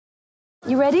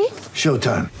You ready?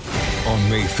 Showtime. On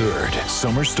May 3rd,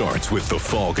 summer starts with The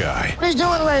Fall Guy. Let's do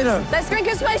it later. Let's drink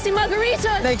a spicy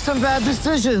margarita. Make some bad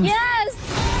decisions.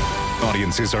 Yes!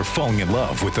 Audiences are falling in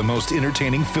love with the most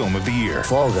entertaining film of the year.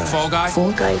 Fall Guy. Fall Guy?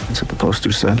 Fall Guy. That's what the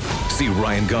poster said. See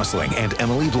Ryan Gosling and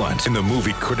Emily Blunt in the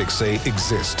movie critics say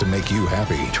exists to make you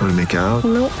happy. Trying to make it out?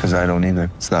 Nope. Because I don't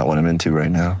either. It's not what I'm into right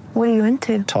now. What are you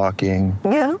into? Talking.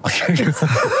 Yeah.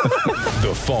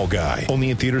 The Fall Guy.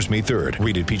 Only in theaters May 3rd.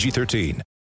 Rated PG-13.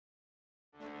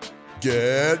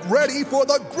 Get ready for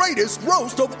the greatest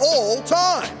roast of all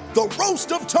time. The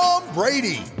Roast of Tom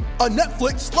Brady. A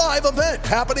Netflix live event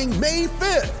happening May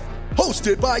 5th.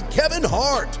 Hosted by Kevin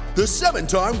Hart. The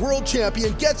 7-time world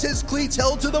champion gets his cleats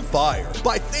held to the fire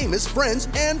by famous friends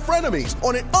and frenemies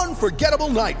on an unforgettable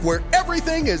night where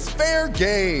everything is fair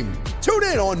game. Tune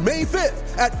in on May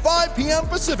 5th at 5 p.m.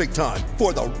 Pacific time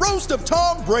for the Roast of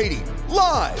Tom Brady.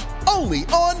 Live only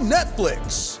on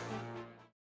Netflix.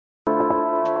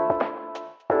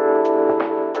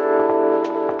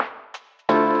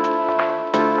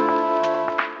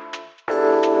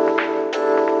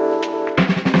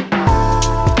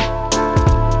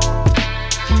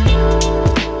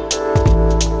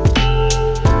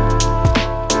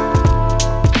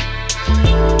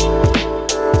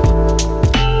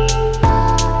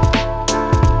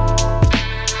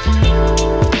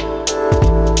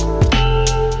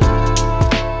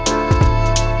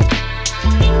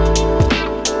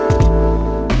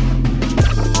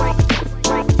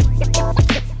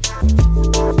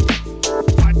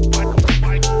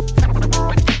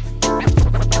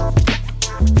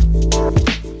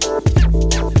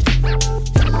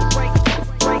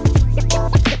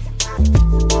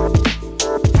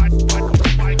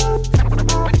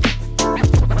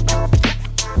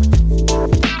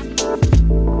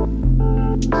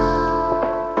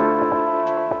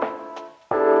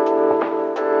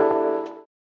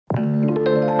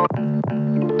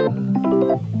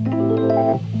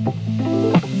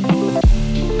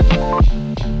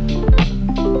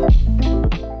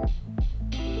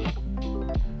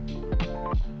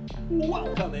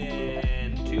 Welcome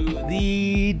into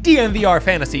the DNVR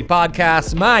Fantasy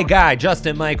Podcast. My guy,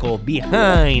 Justin Michael,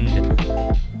 behind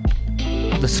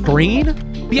the screen?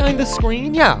 Behind the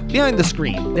screen? Yeah, behind the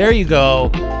screen. There you go.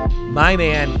 My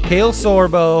man, Kale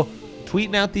Sorbo,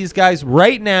 tweeting out these guys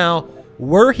right now.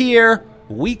 We're here,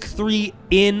 week 3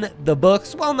 in the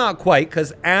books. Well, not quite,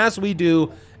 because as we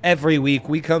do every week,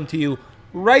 we come to you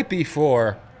right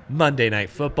before Monday Night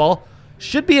Football.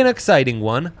 Should be an exciting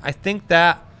one. I think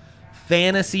that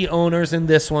fantasy owners in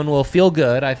this one will feel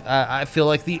good. I feel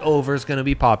like the over is going to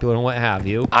be popular and what have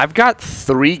you. I've got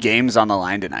 3 games on the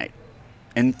line tonight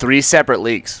in 3 separate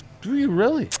leagues. Do you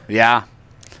really? Yeah.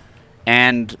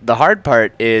 And the hard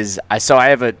part is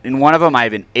in one of them I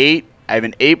have an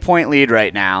 8-point lead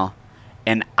right now,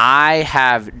 and I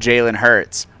have Jalen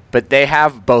Hurts, but they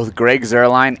have both Greg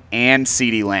Zuerlein and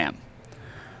CeeDee Lamb.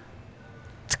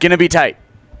 It's going to be tight.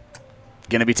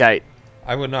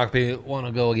 I would not want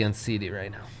to go against CD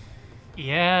right now.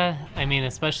 Yeah, I mean,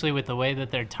 especially with the way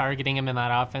that they're targeting him in that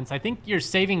offense. I think your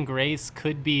saving grace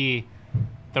could be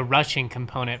the rushing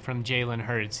component from Jalen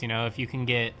Hurts. You know, if you can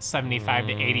get 75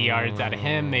 to 80 yards out of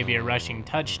him, maybe a rushing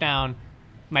touchdown,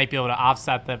 might be able to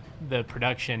offset the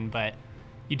production. But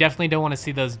you definitely don't want to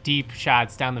see those deep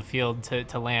shots down the field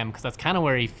to Lamb, because that's kind of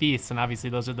where he feasts, and obviously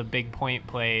those are the big point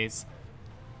plays.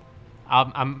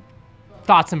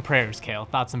 Thoughts and prayers, Kale.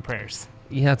 Thoughts and prayers.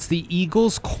 Yeah, it's the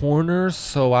Eagles' corners,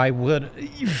 so I would...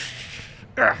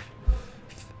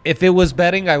 If it was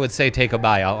betting, I would say take a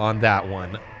buyout on that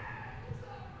one.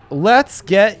 Let's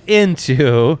get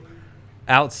into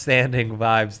outstanding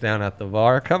vibes down at the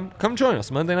bar. Come join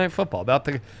us. Monday Night Football about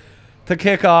to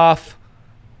kick off.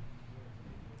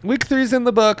 Week 3's in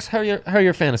the books. How are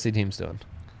your fantasy teams doing?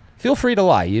 Feel free to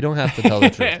lie. You don't have to tell the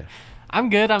truth. I'm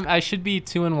good. I should be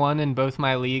 2-1 in both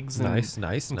my leagues. Nice.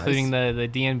 Including the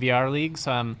DNVR league.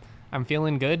 So I'm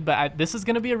feeling good. But this is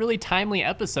going to be a really timely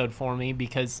episode for me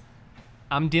because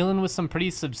I'm dealing with some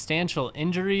pretty substantial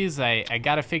injuries. I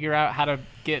got to figure out how to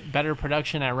get better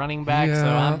production at running back.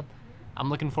 Yeah. So I'm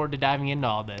looking forward to diving into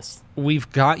all this.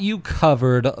 We've got you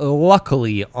covered,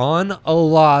 luckily, on a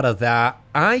lot of that.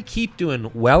 I keep doing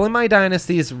well in my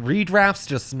dynasties. Redrafts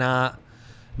just not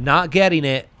getting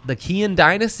it. The key in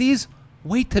dynasties,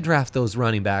 wait to draft those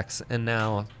running backs. And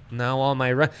now all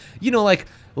my like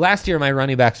last year my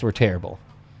running backs were terrible.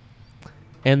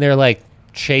 And they're like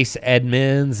Chase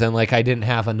Edmonds, and like I didn't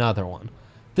have another one.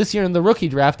 This year in the rookie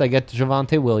draft, I get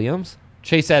Javonte Williams.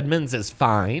 Chase Edmonds is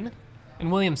fine.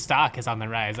 And Williams' stock is on the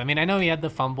rise. I mean, I know he had the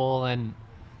fumble, and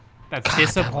that's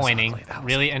disappointing,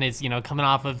 really. And is coming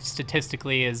off of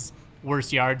statistically his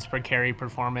worst yards per carry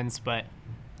performance, but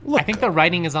Look, I think the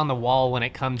writing is on the wall when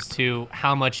it comes to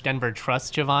how much Denver trusts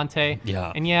Javonte.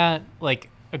 Yeah. And yeah, like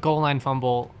a goal line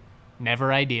fumble,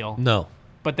 never ideal. No.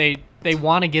 But they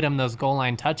want to get him those goal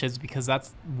line touches because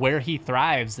that's where he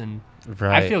thrives, and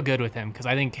Right. I feel good with him because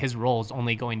I think his role is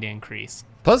only going to increase.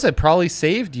 Plus, it probably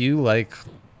saved you like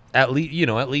at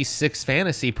least 6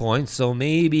 fantasy points. So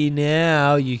maybe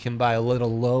now you can buy a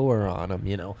little lower on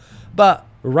him. But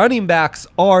running backs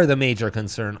are the major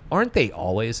concern, aren't they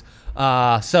always?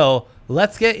 So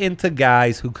let's get into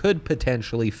guys who could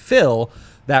potentially fill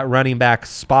that running back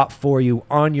spot for you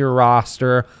on your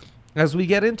roster as we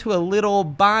get into a little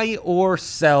buy or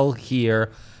sell here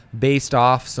based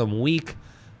off some week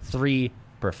 3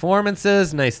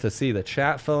 performances. Nice to see the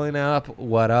chat filling up.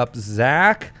 What up,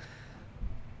 Zach?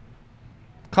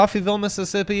 Coffeeville,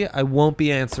 Mississippi, I won't be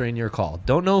answering your call.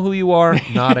 Don't know who you are.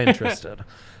 Not interested.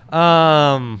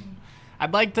 I'd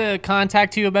like to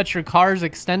contact you about your car's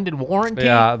extended warranty.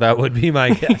 Yeah, that would be my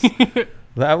guess.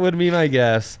 That would be my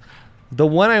guess. The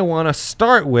one I want to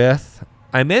start with,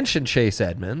 I mentioned Chase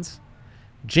Edmonds.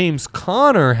 James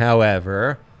Conner,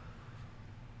 however,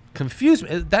 confused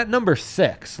me. That number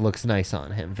 6 looks nice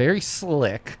on him. Very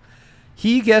slick.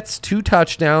 He gets 2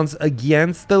 touchdowns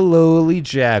against the lowly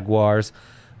Jaguars.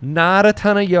 Not a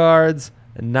ton of yards,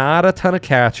 not a ton of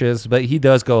catches, but he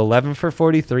does go 11 for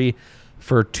 43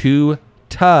 for 2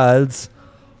 tuds.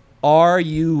 Are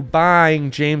you buying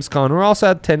James Conner? Also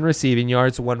had 10 receiving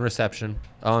yards, 1 reception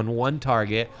on 1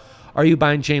 target. Are you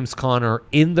buying James Conner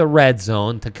in the red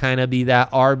zone to kind of be that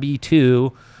RB2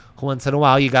 who once in a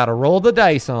while you got to roll the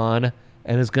dice on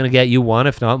and is going to get you 1,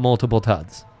 if not multiple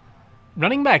tuds?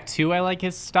 Running back 2, I like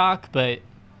his stock, but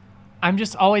I'm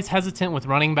just always hesitant with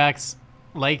running backs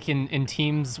like in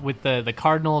teams with the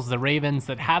Cardinals, the Ravens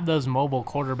that have those mobile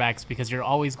quarterbacks because you're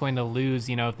always going to lose.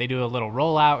 If they do a little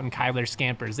rollout and Kyler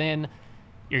scampers in,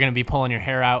 you're going to be pulling your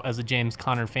hair out as a James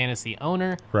Conner fantasy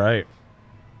owner. Right.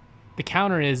 The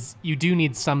counter is you do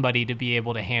need somebody to be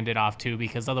able to hand it off to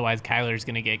because otherwise Kyler's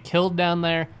going to get killed down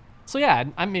there. So, yeah,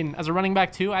 I mean, as a running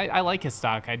back, too, I like his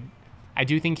stock. I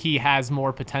do think he has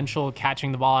more potential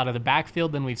catching the ball out of the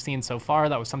backfield than we've seen so far.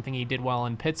 That was something he did well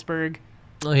in Pittsburgh.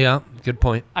 Oh, yeah. Good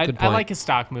point. I like his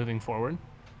stock moving forward.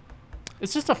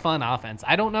 It's just a fun offense.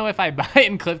 I don't know if I buy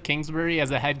in Cliff Kingsbury as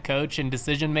a head coach and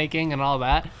decision-making and all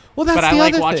that. Well, that's but I the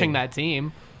like other watching thing. that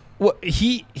team. Well,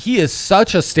 he is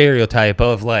such a stereotype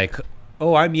of like,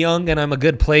 oh, I'm young and I'm a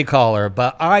good play caller,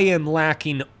 but I am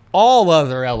lacking all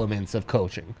other elements of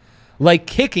coaching. Like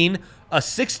kicking a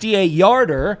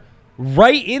 68-yarder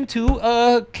right into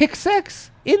a kick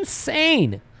 6.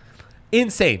 Insane.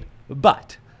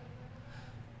 But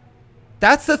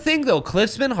that's the thing, though.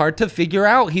 Cliff's been hard to figure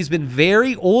out. He's been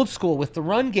very old school with the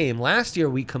run game. Last year,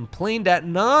 we complained ad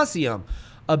nauseum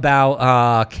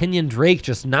about Kenyon Drake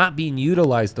just not being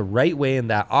utilized the right way in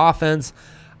that offense.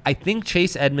 I think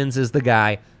Chase Edmonds is the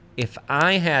guy. If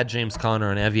I had James Conner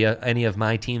on any of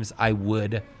my teams, I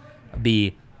would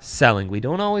be selling. We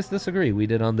don't always disagree. We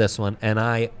did on this one, and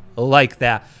I like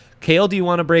that. Kale, do you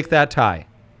want to break that tie?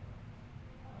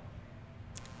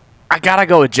 I gotta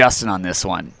go with Justin on this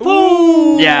one.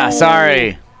 Ooh. Yeah,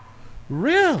 sorry.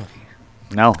 Really?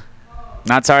 No,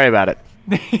 not sorry about it.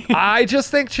 I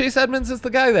just think Chase Edmonds is the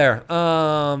guy there.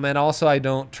 And also I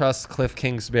don't trust Cliff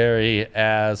Kingsbury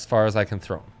as far as I can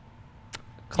throw him.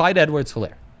 Clyde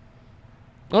Edwards-Helaire.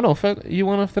 Oh, no. You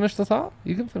want to finish the thought?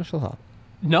 You can finish the thought.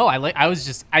 No,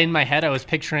 in my head, I was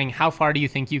picturing how far do you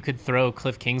think you could throw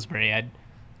Cliff Kingsbury? A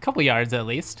couple yards at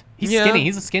least. He's skinny.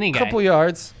 He's a skinny guy. Couple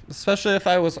yards, especially if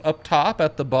I was up top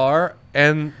at the bar,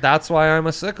 and that's why I'm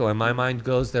a sicko, and my mind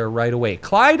goes there right away.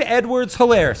 Clyde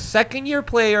Edwards-Helaire, second-year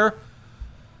player.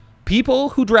 People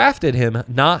who drafted him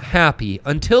not happy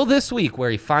until this week where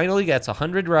he finally gets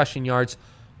 100 rushing yards,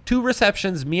 2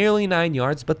 receptions, merely 9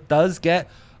 yards, but does get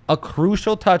a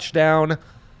crucial touchdown.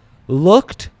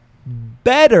 Looked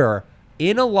better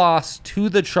in a loss to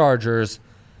the Chargers.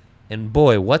 And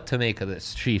boy, what to make of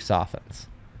this Chiefs offense.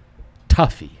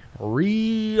 Toughie.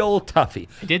 Real toughie.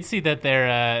 I did see that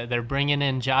they're bringing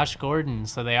in Josh Gordon,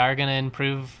 so they are going to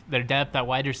improve their depth at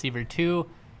wide receiver too.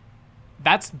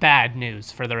 That's bad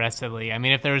news for the rest of the league. I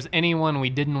mean, if there was anyone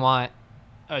we didn't want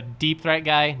a deep threat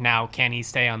guy, now can he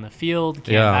stay on the field?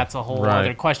 That's a whole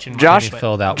other question. Josh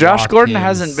Watkins. Gordon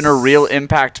hasn't been a real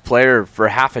impact player for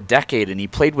half a decade, and he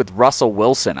played with Russell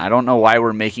Wilson. I don't know why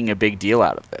we're making a big deal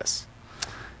out of this.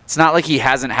 It's not like he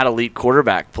hasn't had elite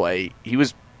quarterback play. He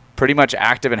was pretty much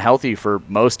active and healthy for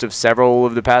most of several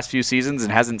of the past few seasons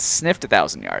and hasn't sniffed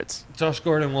 1,000 yards. Josh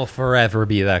Gordon will forever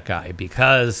be that guy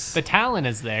because the talent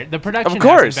is there. The production of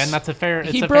course. hasn't been. That's a fair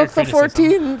he a broke fair the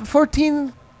criticism.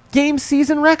 14 game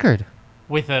season record.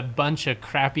 With a bunch of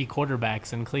crappy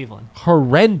quarterbacks in Cleveland.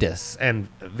 Horrendous and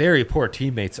very poor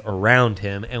teammates around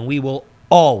him, and we will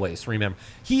always remember.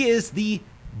 He is the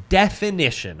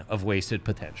definition of wasted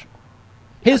potential.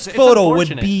 His It's photo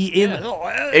would unfortunate. be in...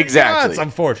 Yeah. Exactly. Yeah, it's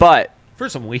unfortunate. But for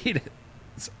some weed,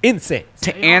 it's insane.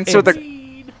 to answer the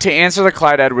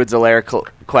Clyde Edwards-Helaire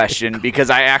question, because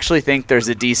I actually think there's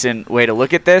a decent way to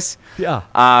look at this. Yeah.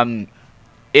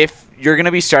 If you're going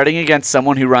to be starting against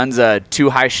someone who runs a too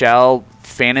high shell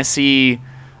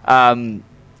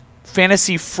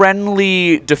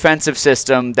fantasy-friendly defensive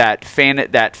system that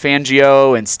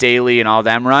Fangio and Staley and all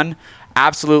them run,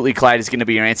 absolutely Clyde is going to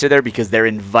be your answer there because they're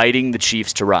inviting the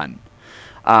Chiefs to run.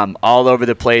 All over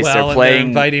the place. Well, they're and playing they're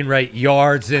inviting right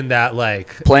yards in that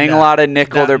playing a lot of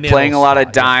nickel. that They're playing a middle lot of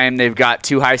spot, yeah. dime. They've got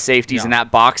two high safeties, Yeah. and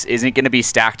that box isn't going to be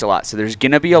stacked a lot. So there's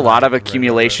going to be a lot of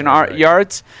accumulation right.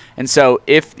 yards. And so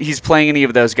if he's playing any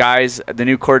of those guys, the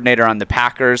new coordinator on the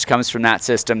Packers comes from that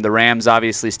system. The Rams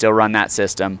obviously still run that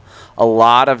system. A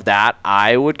lot of that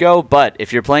I would go. But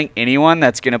if you're playing anyone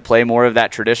that's going to play more of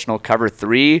that traditional cover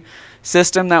 3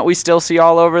 system that we still see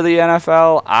all over the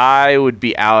NFL, I would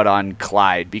be out on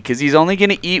Clyde because he's only going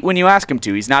to eat when you ask him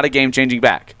to. He's not a game-changing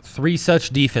back. 3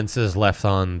 such defenses left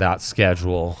on that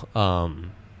schedule.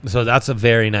 So that's a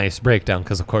very nice breakdown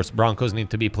because, of course, Broncos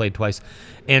need to be played twice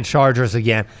and Chargers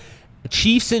again.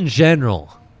 Chiefs in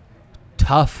general,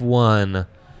 tough one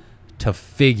to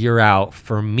figure out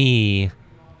for me.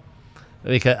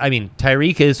 Because, I mean,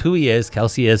 Tyreek is who he is.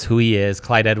 Kelsey is who he is.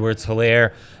 Clyde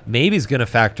Edwards-Helaire maybe is going to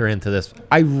factor into this.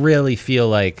 I really feel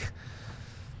like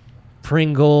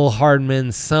Pringle,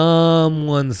 Hardman,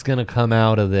 someone's going to come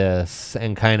out of this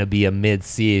and kind of be a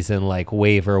mid-season like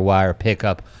waiver wire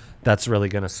pickup that's really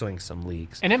going to swing some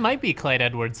leagues. And it might be Clyde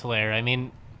Edwards-Helaire. I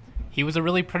mean, he was a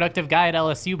really productive guy at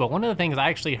LSU, but one of the things I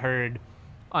actually heard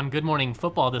on Good Morning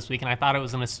Football this week, and I thought it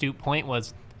was an astute point,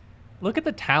 was look at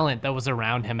the talent that was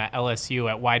around him at LSU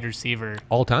at wide receiver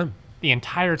All time. the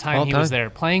entire time All he was time. there,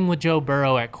 playing with Joe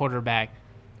Burrow at quarterback.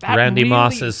 That Randy really-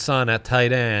 Moss's son at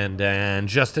tight end, and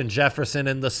Justin Jefferson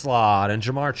in the slot, and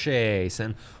Jamar Chase,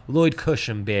 and Lloyd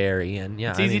Cushenberry, and yeah,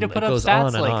 It's easy to put it up goes on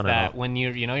stats and like on and that on. when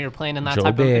you're playing in that Joe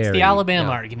type of. It's Barry, the Alabama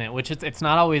yeah. argument, which it's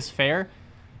not always fair,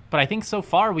 but I think so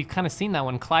far we've kind of seen that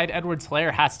when Clyde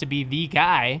Edwards-Helaire has to be the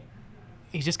guy,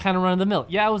 he's just kind of running the mill.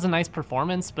 Yeah, it was a nice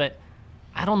performance, but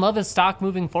I don't love his stock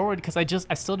moving forward because I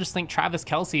still just think Travis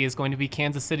Kelce is going to be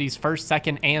Kansas City's first,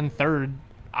 second, and third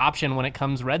option when it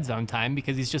comes red zone time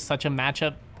because he's just such a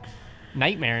matchup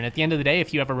nightmare. And at the end of the day,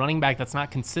 if you have a running back that's not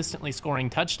consistently scoring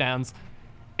touchdowns,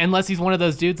 unless he's one of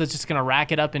those dudes that's just going to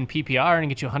rack it up in PPR and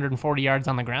get you 140 yards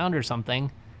on the ground or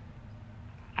something,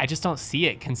 I just don't see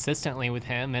it consistently with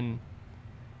him. And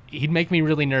he'd make me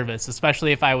really nervous,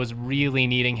 especially if I was really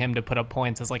needing him to put up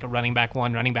points as like a running back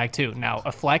 1, running back 2. Now,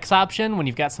 a flex option when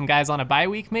you've got some guys on a bye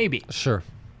week, maybe. Sure.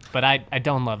 But I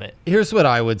don't love it. Here's what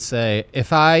I would say.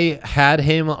 If I had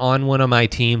him on one of my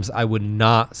teams, I would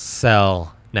not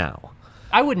sell now.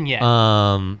 I wouldn't yet.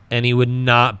 And he would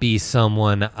not be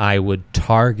someone I would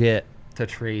target to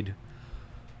trade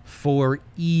for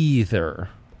either.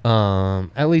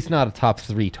 At least not a top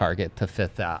 3 target to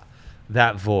fit that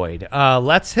void.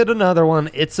 Let's hit another one.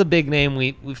 It's a big name.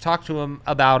 We've talked to him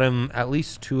about him at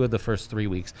least 2 of the first 3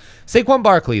 weeks. Saquon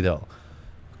Barkley, though.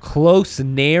 Close,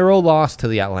 narrow loss to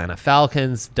the Atlanta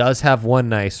Falcons. Does have one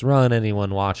nice run.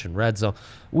 Anyone watching Red Zone?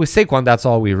 With Saquon, that's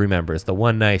all we remember is the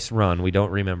one nice run. We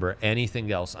don't remember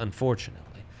anything else,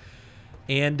 unfortunately.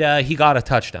 And he got a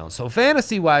touchdown. So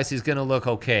fantasy-wise, he's going to look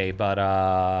okay. But,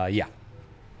 yeah.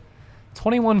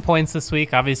 21 points this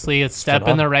week. Obviously, a step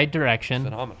in the right direction.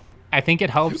 Phenomenal. I think it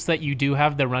helps that you do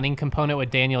have the running component with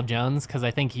Daniel Jones because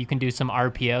I think you can do some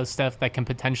RPO stuff that can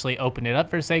potentially open it up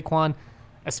for Saquon,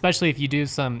 especially if you do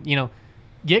some,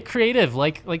 get creative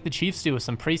like the Chiefs do with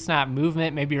some pre-snap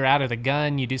movement. Maybe you're out of the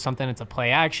gun. You do something that's a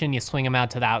play action. You swing them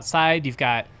out to the outside. You've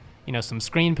got, some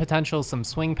screen potential, some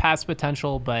swing pass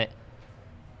potential, but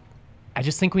I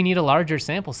just think we need a larger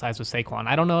sample size with Saquon.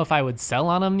 I don't know if I would sell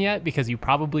on him yet because you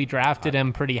probably drafted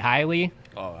him pretty highly,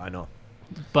 Oh, I know.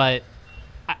 but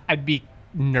I'd be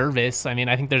nervous. I mean,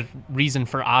 I think there's reason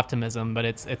for optimism, but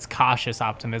it's cautious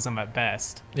optimism at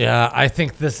best. Yeah, I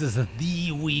think this is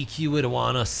the week you would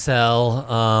want to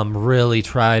sell. Really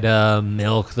try to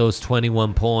milk those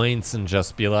 21 points and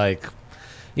just be like,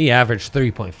 he averaged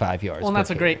 3.5 yards. Well, and per that's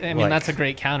a great. carry. I mean, that's a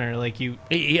great counter. Like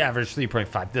He averaged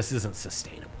 3.5. This isn't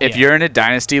sustainable. If Yeah. you're in a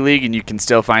dynasty league and you can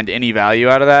still find any value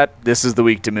out of that, this is the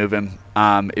week to move him.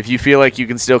 If you feel like you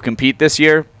can still compete this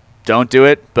year, don't do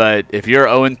it. But if you're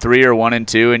 0-3 or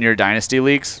 1-2 in your dynasty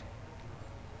leagues,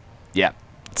 yeah,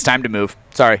 it's time to move.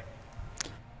 Sorry.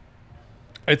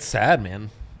 It's sad, man.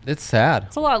 It's sad.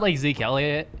 It's a lot like Zeke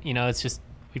Elliott. You know, it's just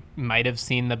we might have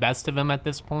seen the best of him at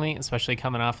this point, especially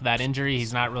coming off of that injury.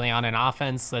 He's not really on an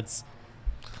offense that's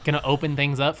going to open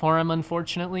things up for him,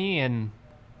 unfortunately. And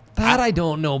That I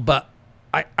don't know, but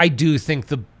I do think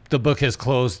the book is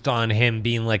closed on him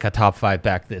being like a top 5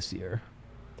 back this year.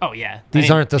 oh yeah,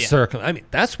 These aren't the I mean,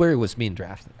 that's where he was being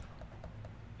drafted.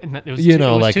 And it was You too,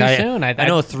 know, it was like too I soon. I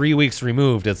know 3 weeks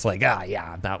removed. It's like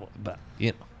but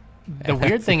you know. The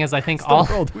weird thing is, I think all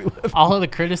of the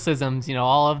criticisms, you know,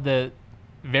 all of the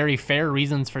very fair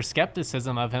reasons for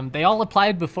skepticism of him, they all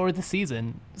applied before the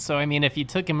season. So, I mean, if you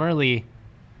took him early,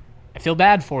 I feel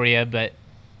bad for you, but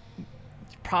you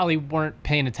probably weren't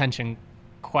paying attention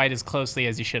quite as closely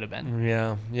as you should have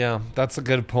been. Yeah, that's a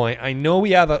good point. I know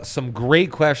we have some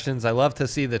great questions. I love to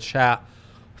see the chat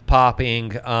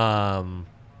popping.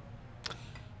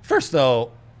 First,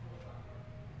 though,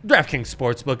 DraftKings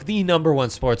Sportsbook, the number one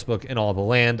sportsbook in all the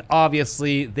land.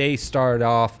 Obviously, they started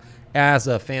off as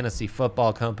a fantasy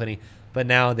football company, but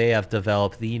now they have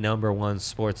developed the number one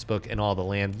sportsbook in all the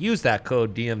land. Use that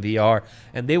code DMVR,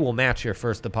 and they will match your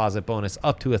first deposit bonus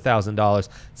up to $1,000.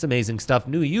 It's amazing stuff.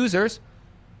 New users,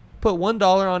 put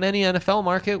 $1 on any NFL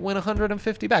market, win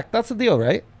 $150 back. That's the deal,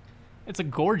 right? It's a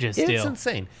gorgeous It's deal.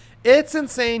 insane. It's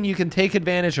insane. You can take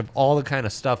advantage of all the kind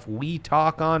of stuff we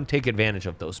talk on, take advantage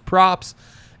of those props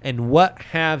and what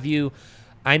have you.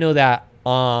 I know that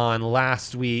on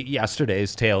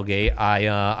yesterday's tailgate,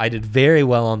 I did very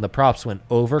well on the props, went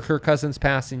over Kirk Cousins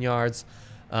passing yards.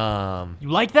 You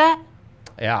like that?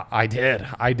 Yeah, I did.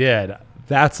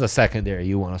 That's the secondary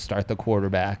you want to start, the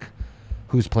quarterback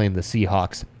who's playing the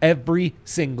Seahawks every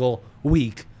single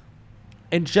week.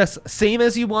 And just same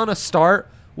as you want to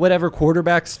start whatever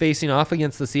quarterback's facing off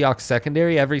against the Seahawks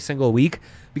secondary every single week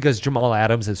because Jamal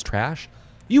Adams is trash,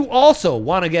 you also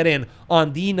want to get in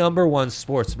on the number one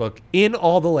sportsbook in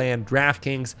all the land,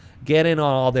 DraftKings. Get in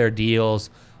on all their deals,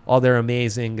 all their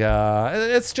amazing.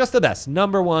 It's just the best.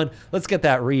 Number one. Let's get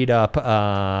that read up.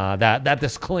 That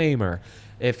disclaimer,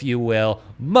 if you will,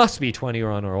 must be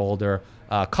 21 or older.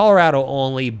 Colorado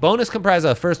only. Bonus comprised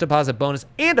of a first deposit bonus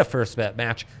and a first bet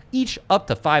match, each up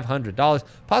to $500.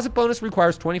 Deposit bonus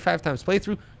requires 25 times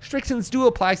playthrough. Restrictions do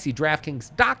apply. See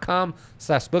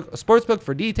DraftKings.com/sportsbook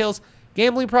for details.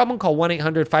 Gambling problem? Call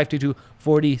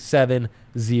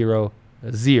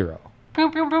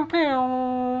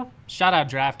 1-800-522-4700. Shout out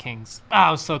DraftKings. Oh,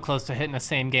 I was so close to hitting a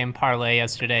same game parlay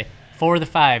yesterday. 4 of the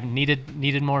 5.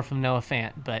 Needed more from Noah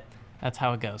Fant, but that's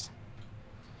how it goes.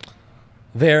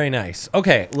 Very nice.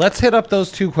 Okay, let's hit up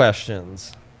those 2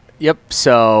 questions. Yep.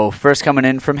 So first coming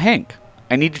in from Hank.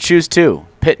 I need to choose 2.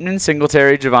 Pittman,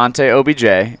 Singletary, Javonte, OBJ,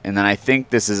 and then I think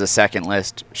this is a second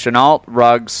list. Shenault,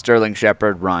 Ruggs, Sterling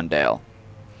Shepard, Rondale.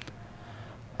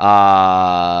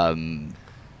 Javonte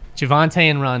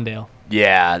and Rondale.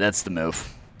 Yeah, that's the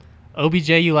move.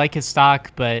 OBJ, you like his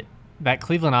stock, but that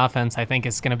Cleveland offense, I think,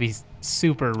 is going to be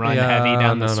super run-heavy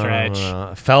down the stretch.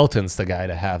 No. Felton's the guy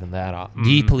to have in that.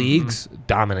 Deep leagues,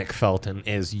 Dominic Felton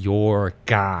is your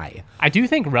guy. I do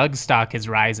think Ruggs stock is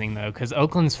rising, though, because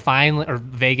Vegas,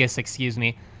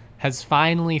 has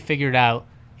finally figured out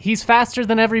he's faster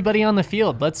than everybody on the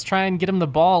field. Let's try and get him the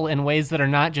ball in ways that are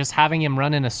not just having him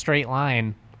run in a straight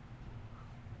line.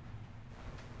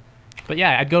 But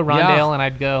yeah, I'd go Rondale and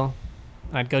I'd go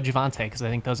Javonte because I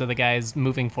think those are the guys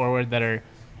moving forward that are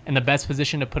in the best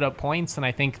position to put up points, and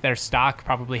I think their stock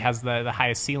probably has the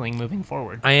highest ceiling moving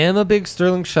forward. I am a big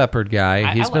Sterling Shepard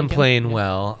guy. He's been like him. playing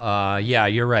well. Yeah,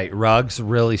 you're right. Ruggs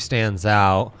really stands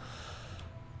out.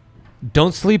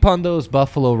 Don't sleep on those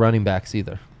Buffalo running backs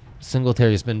either.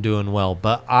 Singletary's been doing well,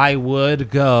 but I would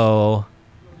go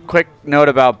Quick note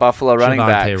about Buffalo running Javonte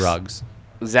backs. Ruggs.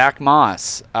 Zach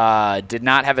Moss did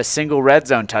not have a single red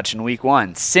zone touch in week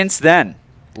 1. Since then,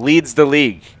 leads the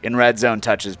league in red zone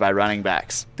touches by running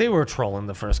backs. They were trolling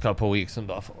the first couple weeks in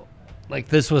Buffalo. Like,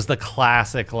 this was the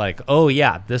classic, like, oh,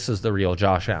 yeah, this is the real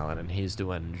Josh Allen, and he's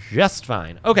doing just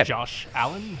fine. Okay. Josh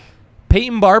Allen?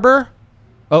 Peyton Barber.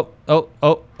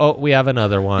 Oh, we have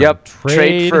another one. Yep.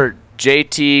 Trade for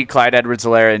JT, Clyde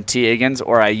Edwards-Helaire, and T. Higgins,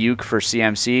 or Ayuk for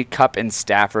CMC. Kupp and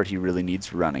Stafford, he really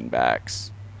needs running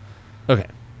backs. Okay.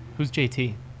 Who's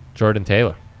JT? Jordan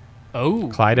Taylor. Oh.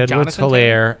 Clyde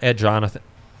Edwards-Helaire at Jonathan.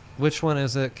 Which one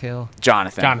is it, Kale?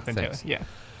 Jonathan Thanks. Taylor,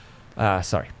 yeah.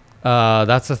 Sorry.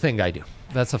 That's the thing I do.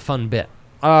 That's a fun bit.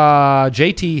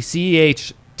 JT,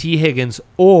 CH, T. Higgins,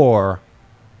 or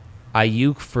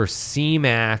Ayuk for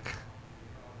C-Mac,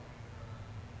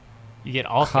 You get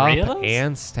all Kupp, 3 of those?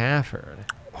 and Stafford.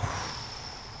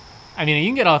 I mean, you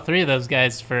can get all 3 of those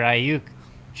guys for Ayuk,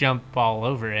 jump all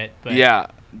over it. But Yeah.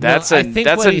 That's I think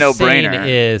that's what a he's saying no-brainer.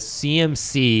 is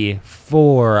CMC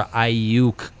for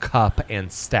Ayuk, Kupp,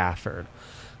 and Stafford,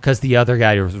 because the other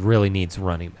guy really needs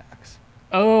running backs.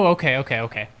 Oh,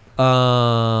 okay.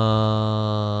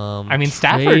 I mean,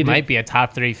 Stafford trade- might be a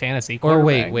top 3 fantasy Or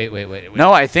quarterback. wait.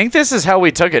 No, I think this is how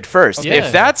we took it first. Okay.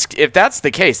 If that's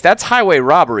the case, that's highway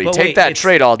robbery. But Take wait, that it's-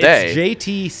 trade all day. It's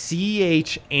JT,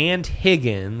 CH, and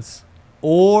Higgins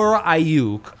or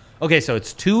Ayuk. Okay, so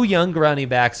it's 2 young running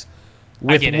backs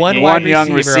with get it. one Yeah. wide One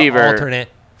young receiver. alternate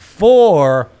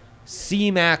for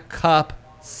C-Mac, Kupp,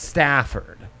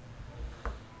 Stafford.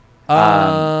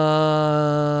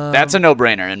 That's a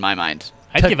no-brainer in my mind.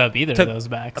 I'd to- give up either to- of those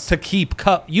backs. to keep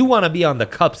Kupp. You want to be on the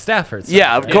Kupp Stafford side,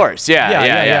 Yeah, of right? course.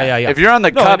 Yeah. If you're on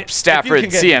the No, Cup, and if Stafford, you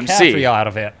can get CMC. McCaffrey out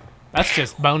of it. That's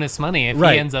just bonus money if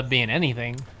Right. he ends up being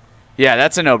anything. Yeah,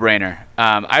 that's a no-brainer.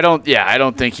 I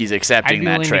don't think he's I'd accepting be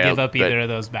that willing trail. to give up but- either of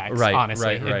those backs, Right,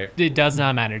 honestly. right. It does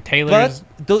not matter. Taylor's...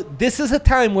 But this is a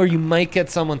time where you might get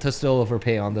someone to still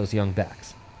overpay on those young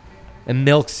backs. And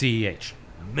milk CEH.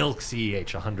 Milk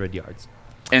CEH 100 yards.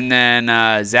 And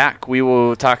then Zach, we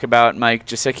will talk about Mike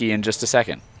Gesicki in just a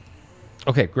second.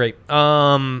 Okay, great.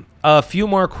 A few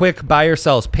more quick buy or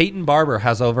sells. Peyton Barber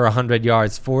has over 100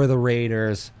 yards for the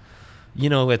Raiders. You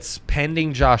know, it's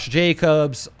pending Josh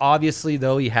Jacobs. Obviously,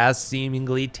 though, he has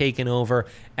seemingly taken over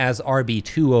as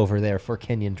RB2 over there for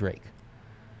Kenyon Drake.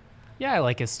 Yeah, I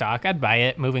like his stock. I'd buy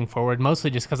it moving forward,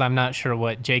 mostly just because I'm not sure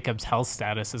what Jacobs' health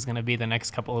status is going to be the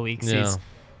next couple of weeks. Yeah.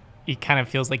 He kind of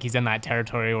feels like he's in that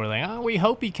territory where, like, oh, we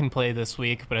hope he can play this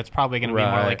week, but it's probably going to be more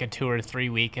Right. like a 2 or 3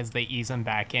 week as they ease him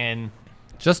back in.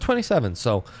 Just 27.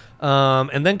 So,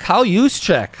 and then Kyle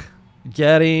Juszczyk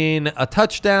getting a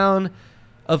touchdown.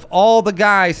 Of all the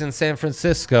guys in San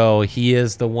Francisco, he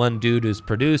is the one dude who's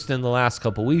produced in the last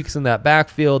couple weeks in that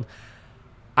backfield.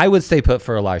 I would stay put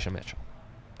for Elijah Mitchell.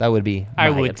 That would be I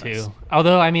my would advice. too.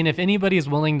 Although, I mean, if anybody's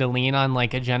willing to lean on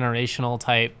like a generational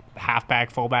type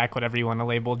halfback, fullback, whatever you want to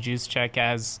label Juszczyk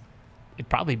as, it'd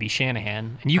probably be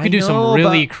Shanahan. And you could I do know, some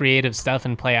really but- creative stuff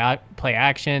and play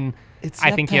action. It's I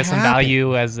yet think to he has some happen.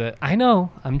 value as a. I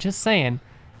know. I'm just saying.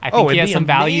 I Oh, think he it'd has be some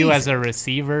value amazing. as a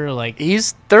receiver. Like,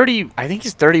 He's 30. I think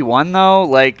he's 31 though.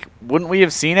 Like, wouldn't we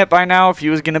have seen it by now if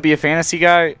he was going to be a fantasy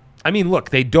guy? I mean,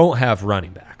 look, they don't have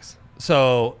running backs.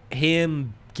 So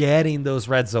him getting those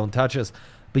red zone touches,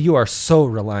 but you are so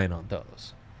reliant on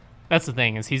those. that's the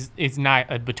thing is he's not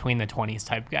a between the 20s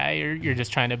type guy. You're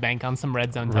just trying to bank on some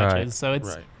red zone touches. Right, So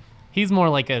it's right. he's more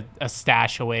like a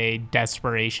stash away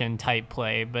desperation type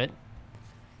play, but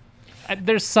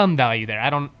there's some value there.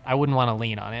 I wouldn't want to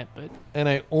lean on it, but And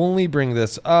I only bring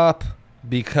this up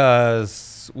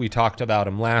because we talked about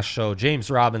him last show. James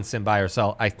Robinson, buy or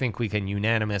sell. I think we can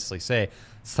unanimously say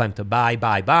it's time to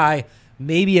buy.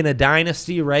 Maybe in a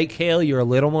dynasty, right, Kale? You're a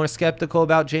little more skeptical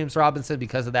about James Robinson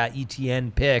because of that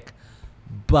ETN pick.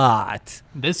 But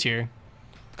this year,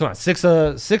 come on, 6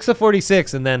 of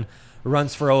 46 and then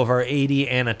runs for over 80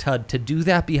 and a tud. To do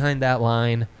that behind that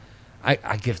line,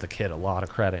 I give the kid a lot of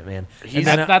credit, man. And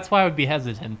then, that's why I would be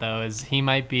hesitant though. Is he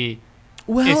might be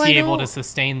well, is he I able know. to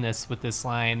sustain this with this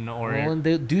line or Well, and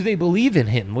do they believe in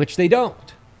him, which they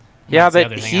don't. Yeah, that's the but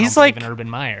other thing, I he's don't believe like in Urban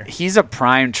Meyer. he's a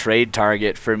prime trade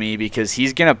target for me because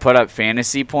he's going to put up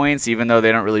fantasy points even though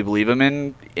they don't really believe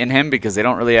in him because they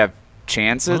don't really have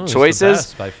chances, Oh, he's the choices.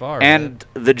 best by far, and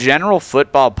the general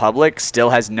football public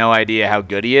still has no idea how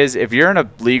good he is. If you're in a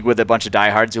league with a bunch of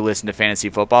diehards who listen to fantasy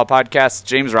football podcasts,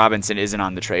 James Robinson isn't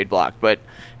on the trade block, but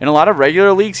in a lot of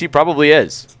regular leagues, he probably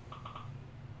is.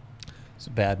 He's a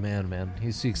bad man.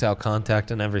 He seeks out contact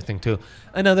and everything, too.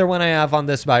 Another one I have on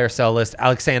this buy or sell list,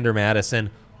 Alexander Madison.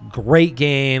 Great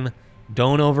game.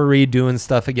 Don't overread doing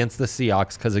stuff against the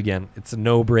Seahawks because, again, it's a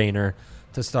no-brainer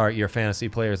to start your fantasy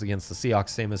players against the Seahawks,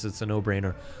 same as it's a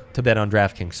no-brainer to bet on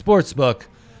DraftKings Sportsbook.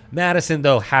 Madison,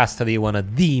 though, has to be one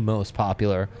of the most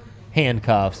popular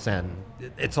handcuffs, and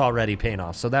it's already paying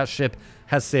off. So that ship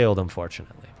has sailed,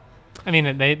 unfortunately. I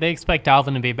mean, they expect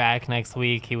Dalvin to be back next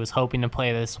week. He was hoping to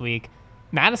play this week.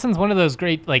 Madison's one of those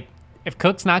great, like, if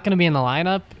Cook's not going to be in the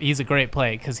lineup, he's a great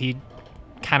play because he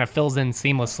kind of fills in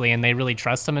seamlessly, and they really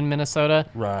trust him in Minnesota.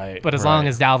 Right. But as long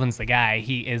as Dalvin's the guy,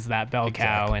 he is that bell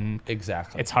cow, and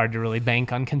Exactly. it's hard to really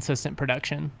bank on consistent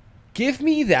production. Give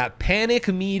me that panic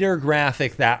meter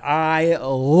graphic that I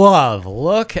love.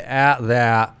 Look at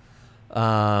that.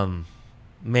 Man,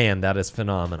 that is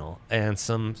phenomenal. And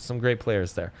some great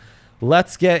players there.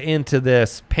 Let's get into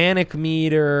this panic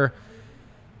meter.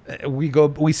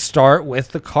 We start with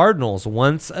the Cardinals.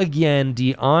 Once again,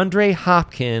 DeAndre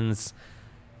Hopkins.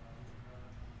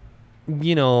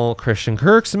 You know, Christian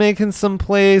Kirk's making some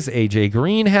plays. AJ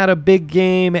Green had a big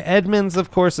game. Edmonds,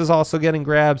 of course, is also getting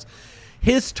grabs.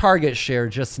 his target share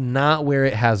just not where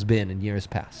it has been in years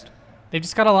past. They've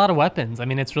just got a lot of weapons. I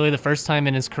mean, it's really the first time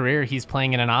in his career he's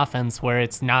playing in an offense where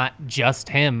it's not just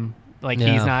him. Like,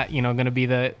 he's not, going to be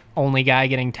the only guy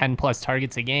getting 10-plus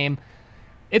targets a game.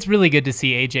 It's really good to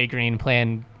see A.J. Green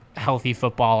playing healthy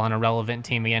football on a relevant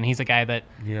team again. He's a guy that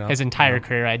his entire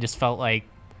career, I just felt like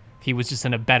he was just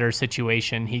in a better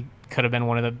situation. He could have been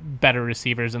one of the better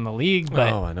receivers in the league.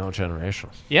 But I know, generational.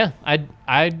 Yeah,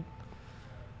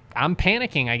 I'm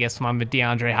panicking, I guess, when I'm a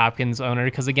DeAndre Hopkins owner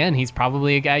because, again, he's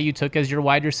probably a guy you took as your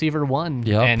wide receiver 1,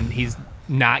 and he's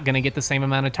not going to get the same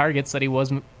amount of targets that he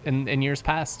was in years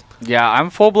past. Yeah, I'm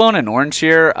full-blown in orange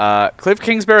here. Cliff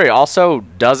Kingsbury also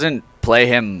doesn't play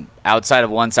him outside of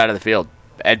one side of the field.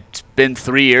 It's been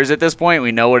 3 years at this point.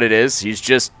 We know what it is.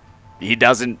 He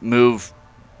doesn't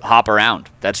hop around.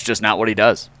 That's just not what he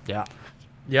does. Yeah.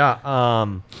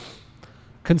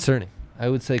 Concerning. I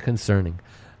would say concerning.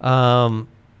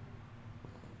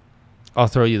 I'll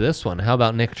throw you this one. How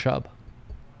about Nick Chubb?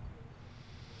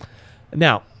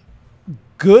 Now,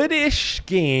 goodish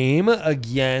game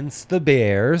against the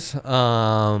Bears.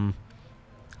 Does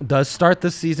start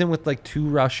the season with like 2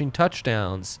 rushing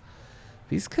touchdowns.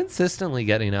 He's consistently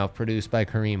getting outproduced by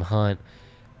Kareem Hunt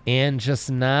and just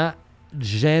not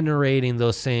generating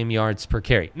those same yards per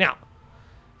carry. Now,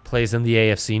 plays in the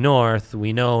AFC North.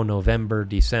 We know November,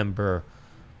 December,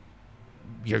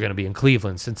 you're going to be in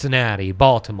Cleveland, Cincinnati,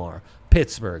 Baltimore,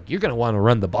 Pittsburgh. You're going to want to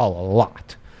run the ball a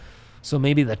lot. So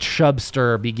maybe the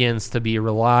Chubbster begins to be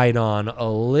relied on a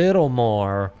little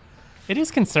more. It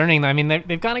is concerning. I mean,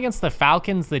 they've gone against the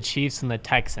Falcons, the Chiefs, and the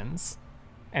Texans.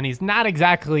 And he's not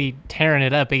exactly tearing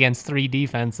it up against 3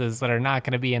 defenses that are not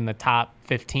going to be in the top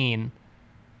 15.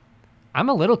 I'm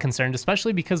a little concerned,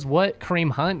 especially because what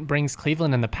Kareem Hunt brings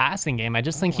Cleveland in the passing game. I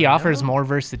just think he offers more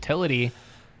versatility.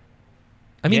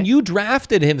 I mean, you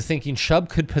drafted him thinking Chubb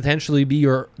could potentially be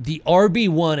the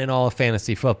RB1 in all of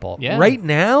fantasy football. Yeah. Right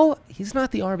now, he's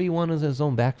not the RB1 in his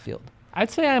own backfield.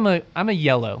 I'd say I'm a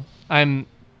yellow. I'm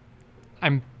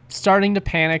starting to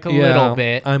panic a little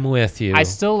bit. I'm with you. I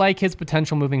still like his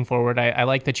potential moving forward. I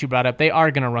like that you brought up they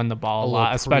are going to run the ball a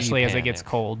lot, especially as it gets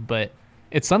cold. But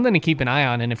it's something to keep an eye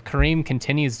on. And if Kareem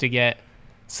continues to get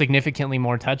significantly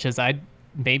more touches, I'd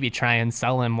maybe try and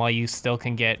sell him while you still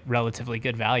can get relatively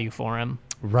good value for him.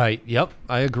 Right. Yep.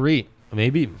 I agree.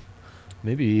 Maybe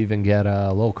even get a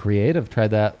little creative. Try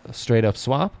that straight up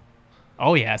swap.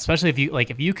 Oh yeah, especially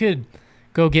if you could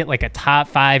go get like a top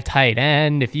 5 tight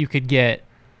end, if you could get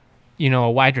a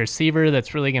wide receiver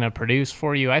that's really going to produce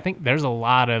for you. I think there's a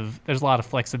lot of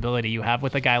flexibility you have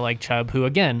with a guy like Chubb, who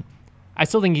again, I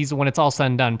still think he's, when it's all said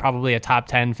and done, probably a top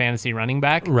 10 fantasy running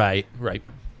back. Right.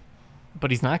 But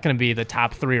he's not going to be the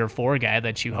top 3 or 4 guy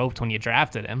that you hoped when you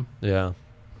drafted him. Yeah.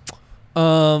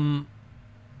 How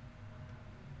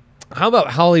about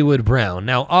Hollywood Brown?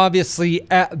 Now, obviously,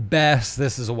 at best,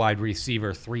 this is a wide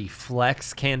receiver 3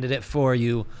 flex candidate for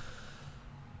you.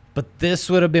 But this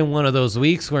would have been one of those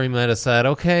weeks where he might have said,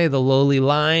 okay, the lowly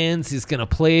Lions, he's going to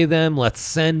play them. Let's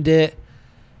send it.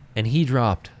 And he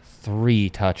dropped 3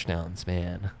 touchdowns,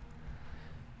 man.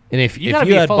 And if you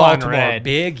had Baltimore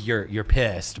big, you're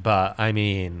pissed. But, I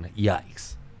mean,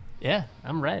 yikes. Yeah,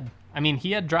 I'm red. I mean,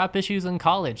 he had drop issues in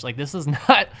college. Like, this is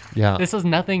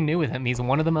nothing new with him. He's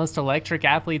one of the most electric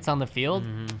athletes on the field.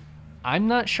 Mm-hmm. I'm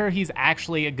not sure he's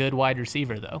actually a good wide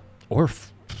receiver, though. Or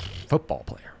football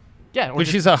player. Yeah.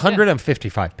 Which he's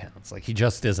 155 pounds. Like, he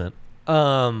just isn't.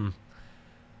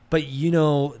 But,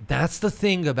 that's the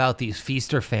thing about these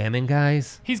feast or famine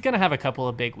guys. He's going to have a couple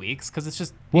of big weeks because it's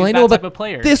just type of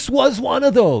player. This was one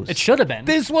of those. It should have been.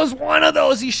 This was one of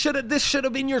those. This should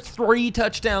have been your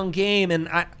 3-touchdown game. And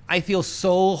I feel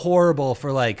so horrible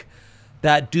for, like,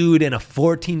 that dude in a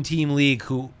 14-team league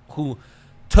who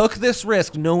took this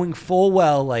risk knowing full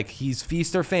well, like, he's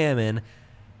feast or famine,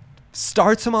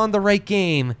 starts him on the right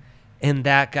game, and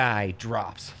that guy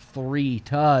drops 3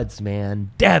 tuds,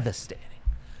 man. Devastating.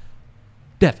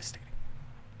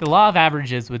 The law of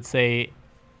averages would say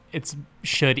it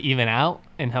should even out,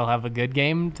 and he'll have a good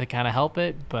game to kind of help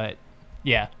it. But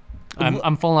yeah,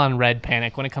 I'm full on red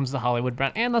panic when it comes to Hollywood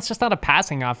Brown, and that's just not a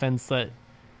passing offense that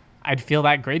I'd feel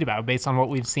that great about based on what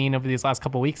we've seen over these last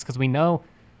couple of weeks, because we know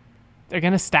they're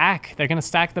gonna stack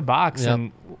the box,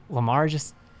 and Lamar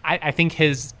just I think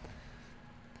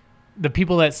the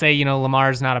people that say,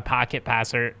 Lamar's not a pocket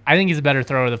passer, I think he's a better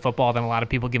thrower of the football than a lot of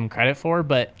people give him credit for,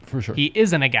 but for sure, he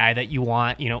isn't a guy that you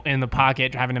want, in the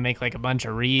pocket having to make like a bunch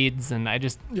of reads, and I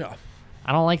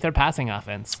don't like their passing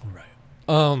offense.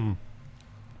 Right.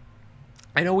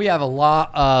 I know we have a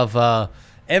lot of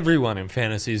everyone in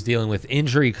fantasy is dealing with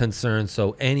injury concerns,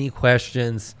 so any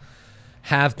questions,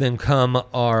 have them come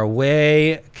our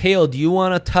way. Kale, do you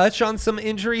want to touch on some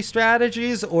injury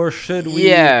strategies, or should we?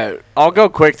 Yeah, I'll go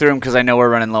quick through them because I know we're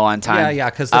running low on time. Yeah,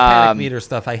 because the panic meter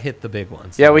stuff, I hit the big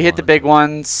ones. Yeah, we hit the big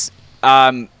ones.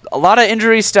 A lot of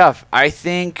injury stuff. I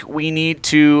think we need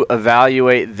to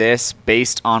evaluate this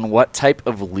based on what type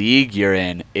of league you're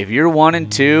in. If you're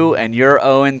 1-2 and you're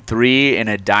 0-3 in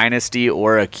a dynasty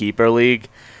or a keeper league,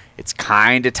 it's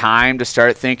kind of time to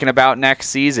start thinking about next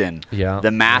season. Yeah.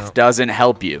 The math doesn't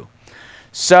help you.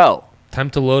 So, time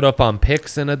to load up on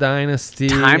picks in a dynasty.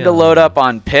 Time to load up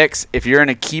on picks. If you're in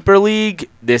a keeper league,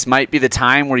 this might be the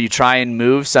time where you try and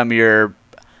move some of your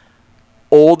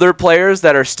older players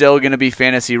that are still going to be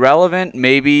fantasy relevant.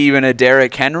 Maybe even a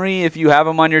Derrick Henry if you have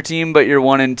him on your team, but you're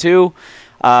 1-2.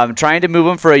 Trying to move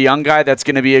him for a young guy that's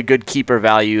going to be a good keeper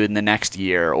value in the next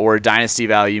year or dynasty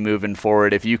value moving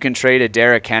forward. If you can trade a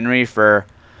Derrick Henry for,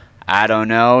 I don't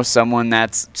know, someone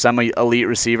that's some elite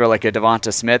receiver like a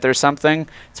Devonta Smith or something,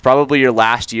 it's probably your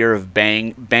last year of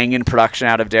banging production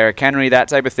out of Derrick Henry, that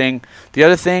type of thing. The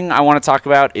other thing I want to talk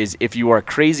about is if you are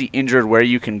crazy injured, where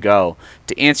you can go.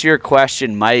 To answer your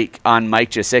question, Mike, on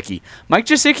Mike Gesicki. Mike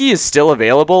Gesicki is still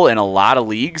available in a lot of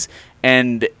leagues,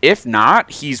 and if not,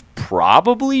 he's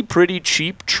probably pretty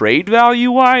cheap trade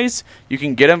value-wise. You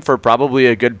can get him for probably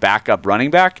a good backup running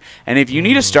back. And if you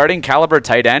need a starting caliber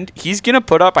tight end, he's going to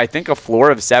put up, I think, a floor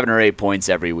of 7 or 8 points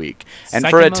every week. And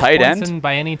for a tight end,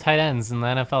 by any tight ends in the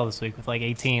NFL this week with like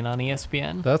 18 on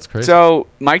ESPN. That's crazy. So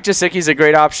Mike Gesicki's a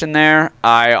great option there.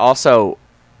 I also,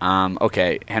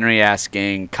 Henry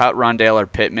asking, cut Rondale or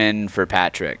Pittman for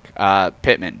Patrick.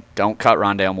 Pittman. Don't cut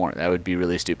Rondale more. That would be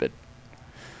really stupid.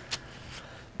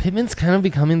 Pittman's kind of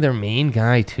becoming their main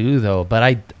guy too, though. But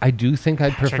I do think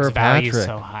I'd prefer Patrick. Value's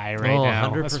so high right now,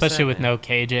 100%, especially with no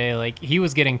KJ. Like, he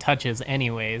was getting touches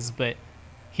anyways, but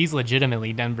he's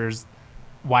legitimately Denver's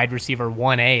wide receiver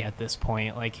 1A at this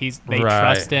point. Like, they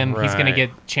trust him. He's going to get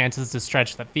chances to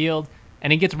stretch the field,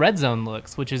 and he gets red zone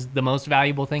looks, which is the most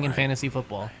valuable thing in fantasy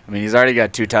football. I mean, he's already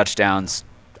got 2 touchdowns.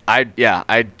 I'd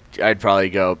probably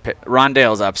go.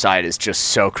 Rondale's upside is just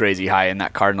so crazy high in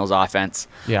that Cardinals offense.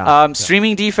 Yeah.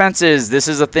 Streaming defenses, this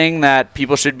is a thing that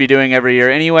people should be doing every year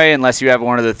anyway, unless you have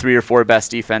one of the 3 or 4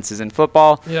 best defenses in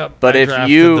football. Yep. But I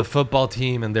drafted the football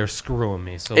team and they're screwing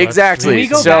me. So exactly.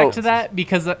 Can we go back to that?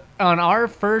 Because on our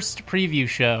first preview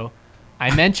show,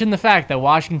 I mentioned the fact that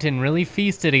Washington really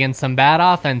feasted against some bad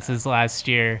offenses last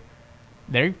year.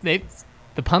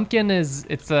 The pumpkin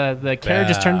the carriage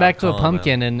is turned back to a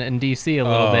pumpkin in DC a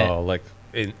little bit. Oh, like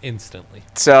instantly.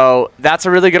 So that's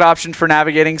a really good option for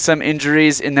navigating some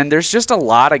injuries. And then there's just a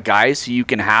lot of guys who you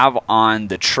can have on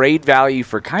the trade value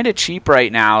for kind of cheap right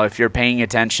now if you're paying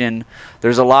attention.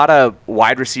 There's a lot of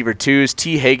wide receiver 2s.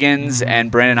 T. Higgins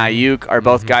and Brandon Ayuk are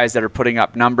both guys that are putting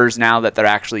up numbers now that they're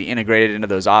actually integrated into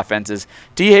those offenses.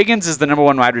 T. Higgins is the number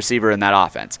 1 wide receiver in that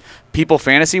offense. People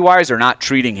fantasy-wise are not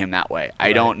treating him that way.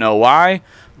 I don't know why.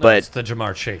 But it's the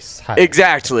Jamar Chase hype.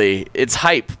 Exactly. It's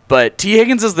hype. But T.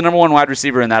 Higgins is the number 1 wide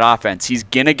receiver in that offense. He's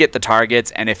going to get the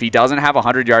targets, and if he doesn't have a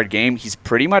 100-yard game, he's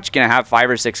pretty much going to have 5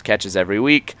 or 6 catches every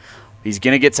week. He's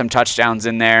going to get some touchdowns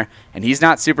in there, and he's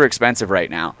not super expensive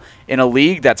right now. In a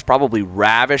league that's probably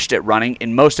ravished at running,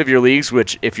 in most of your leagues,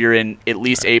 which if you're in at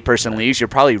least 8-person leagues, you're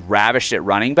probably ravished at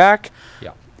running back.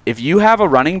 Yeah. If you have a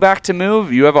running back to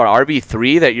move, you have an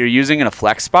RB3 that you're using in a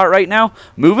flex spot right now,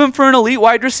 move him for an elite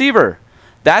wide receiver.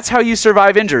 That's how you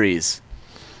survive injuries.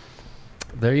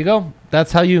 There you go.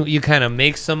 That's how you kind of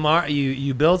make some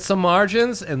you build some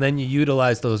margins, and then you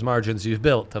utilize those margins you've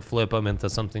built to flip them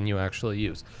into something you actually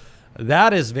use.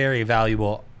 That is very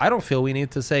valuable. I don't feel we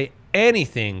need to say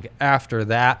anything after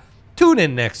that. Tune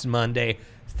in next Monday.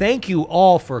 Thank you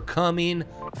all for coming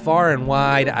far and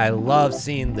wide. I love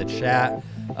seeing the chat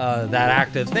that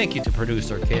active. Thank you to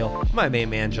producer Kale, my main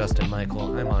man Justin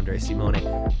Michael. I'm Andre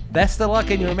Simone. Best of luck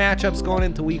in your matchups going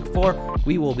into week 4.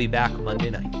 We will be back Monday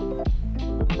night.